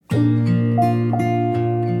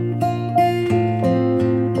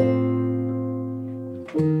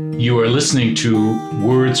listening to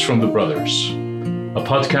Words from the Brothers, a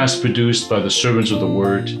podcast produced by the Servants of the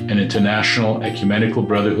Word, an international ecumenical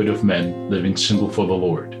brotherhood of men living single for the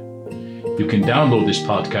Lord. You can download this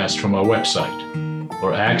podcast from our website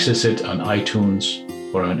or access it on iTunes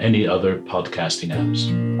or on any other podcasting apps.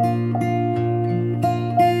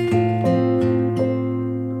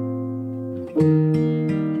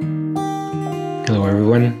 Hello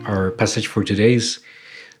everyone, our passage for today is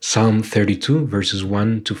Psalm 32 verses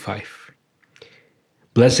 1 to 5.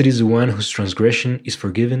 Blessed is the one whose transgression is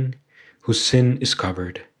forgiven, whose sin is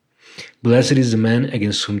covered. Blessed is the man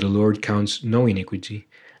against whom the Lord counts no iniquity,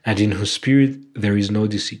 and in whose spirit there is no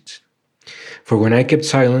deceit. For when I kept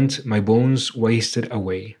silent, my bones wasted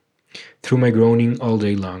away, through my groaning all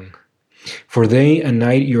day long. For day and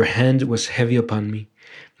night your hand was heavy upon me,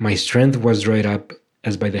 my strength was dried up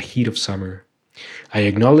as by the heat of summer. I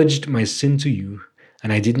acknowledged my sin to you,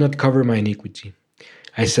 and I did not cover my iniquity.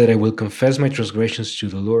 I said, I will confess my transgressions to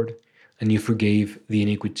the Lord, and you forgave the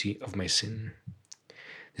iniquity of my sin.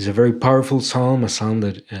 This is a very powerful psalm, a psalm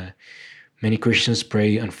that many Christians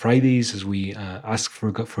pray on Fridays as we ask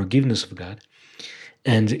for forgiveness of God.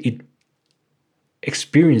 And it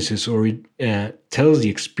experiences, or it tells the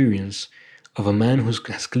experience of a man who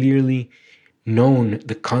has clearly known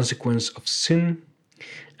the consequence of sin,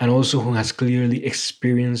 and also who has clearly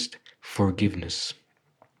experienced forgiveness.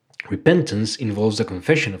 Repentance involves the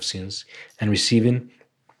confession of sins and receiving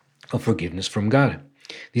of forgiveness from God.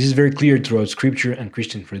 This is very clear throughout Scripture and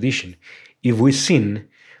Christian tradition. If we sin,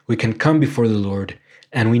 we can come before the Lord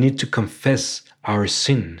and we need to confess our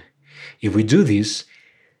sin. If we do this,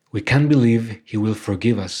 we can believe He will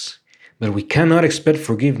forgive us, but we cannot expect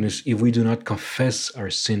forgiveness if we do not confess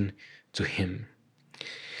our sin to Him.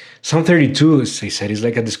 Psalm 32, as I said, is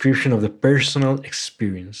like a description of the personal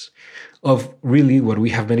experience of really what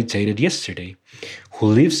we have meditated yesterday. Who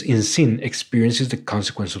lives in sin experiences the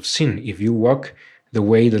consequence of sin. If you walk the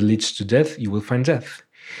way that leads to death, you will find death.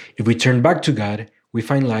 If we turn back to God, we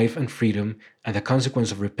find life and freedom, and the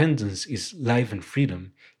consequence of repentance is life and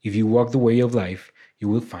freedom. If you walk the way of life, you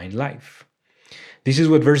will find life. This is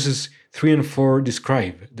what verses 3 and 4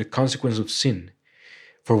 describe, the consequence of sin.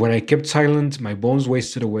 For when I kept silent, my bones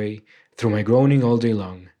wasted away, through my groaning all day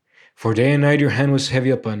long. For day and night your hand was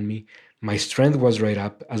heavy upon me, my strength was dried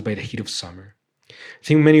up as by the heat of summer. I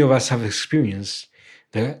think many of us have experienced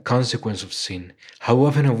the consequence of sin. How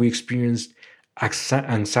often have we experienced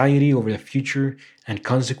anxiety over the future and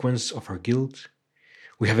consequence of our guilt?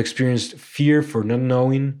 We have experienced fear for not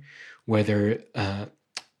knowing whether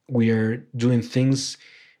we are doing things.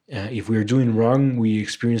 If we are doing wrong, we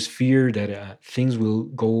experience fear that things will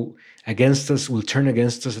go against us, will turn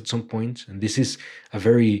against us at some point. And this is a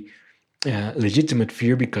very legitimate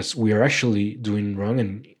fear because we are actually doing wrong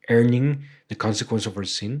and earning the consequence of our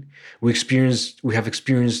sin. We have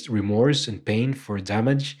experienced remorse and pain for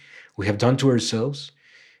damage we have done to ourselves.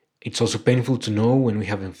 It's also painful to know when we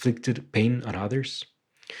have inflicted pain on others.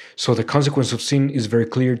 So the consequence of sin is very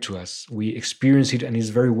clear to us. We experience it and is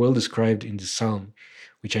very well described in the psalm,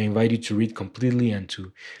 which I invite you to read completely and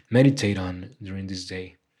to meditate on during this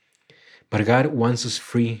day. But God wants us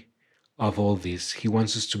free of all this. He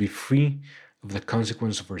wants us to be free of the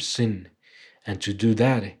consequence of our sin. And to do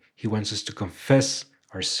that, He wants us to confess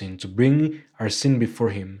our sin, to bring our sin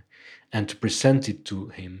before Him, and to present it to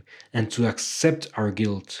Him, and to accept our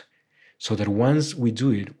guilt, so that once we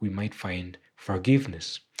do it, we might find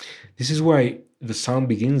forgiveness. This is why the psalm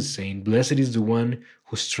begins saying, Blessed is the one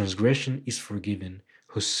whose transgression is forgiven,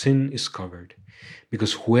 whose sin is covered.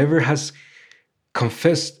 Because whoever has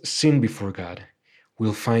confessed sin before God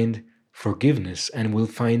will find forgiveness and will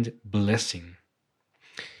find blessing.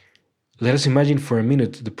 Let us imagine for a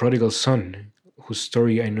minute the prodigal son, whose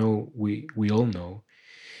story I know we all know.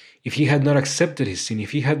 If he had not accepted his sin,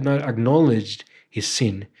 if he had not acknowledged his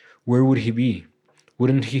sin, where would he be?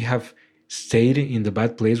 Wouldn't he have stayed in the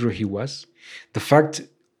bad place where he was? The fact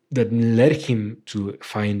that led him to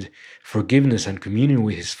find forgiveness and communion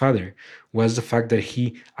with his Father was the fact that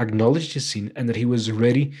he acknowledged his sin and that he was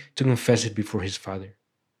ready to confess it before his Father.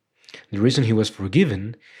 The reason he was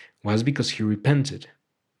forgiven was because he repented.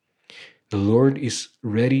 The Lord is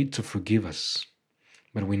ready to forgive us,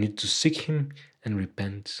 but we need to seek Him and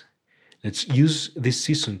repent. Let's use this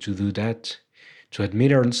season to do that, to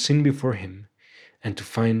admit our sin before Him and to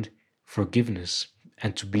find forgiveness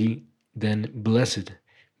and to be then blessed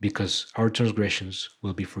because our transgressions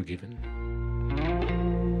will be forgiven.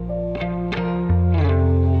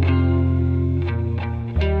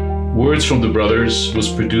 Words from the Brothers was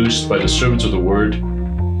produced by the Servants of the Word,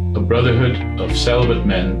 a brotherhood of celibate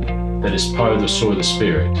men that is part of the Sword of the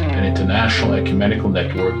Spirit, an international ecumenical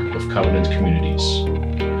network of covenant communities.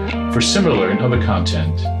 For similar and other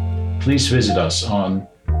content, please visit us on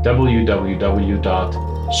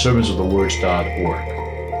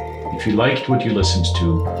www.servantsofthewords.org. If you liked what you listened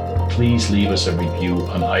to, please leave us a review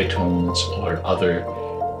on iTunes or other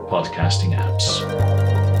podcasting apps.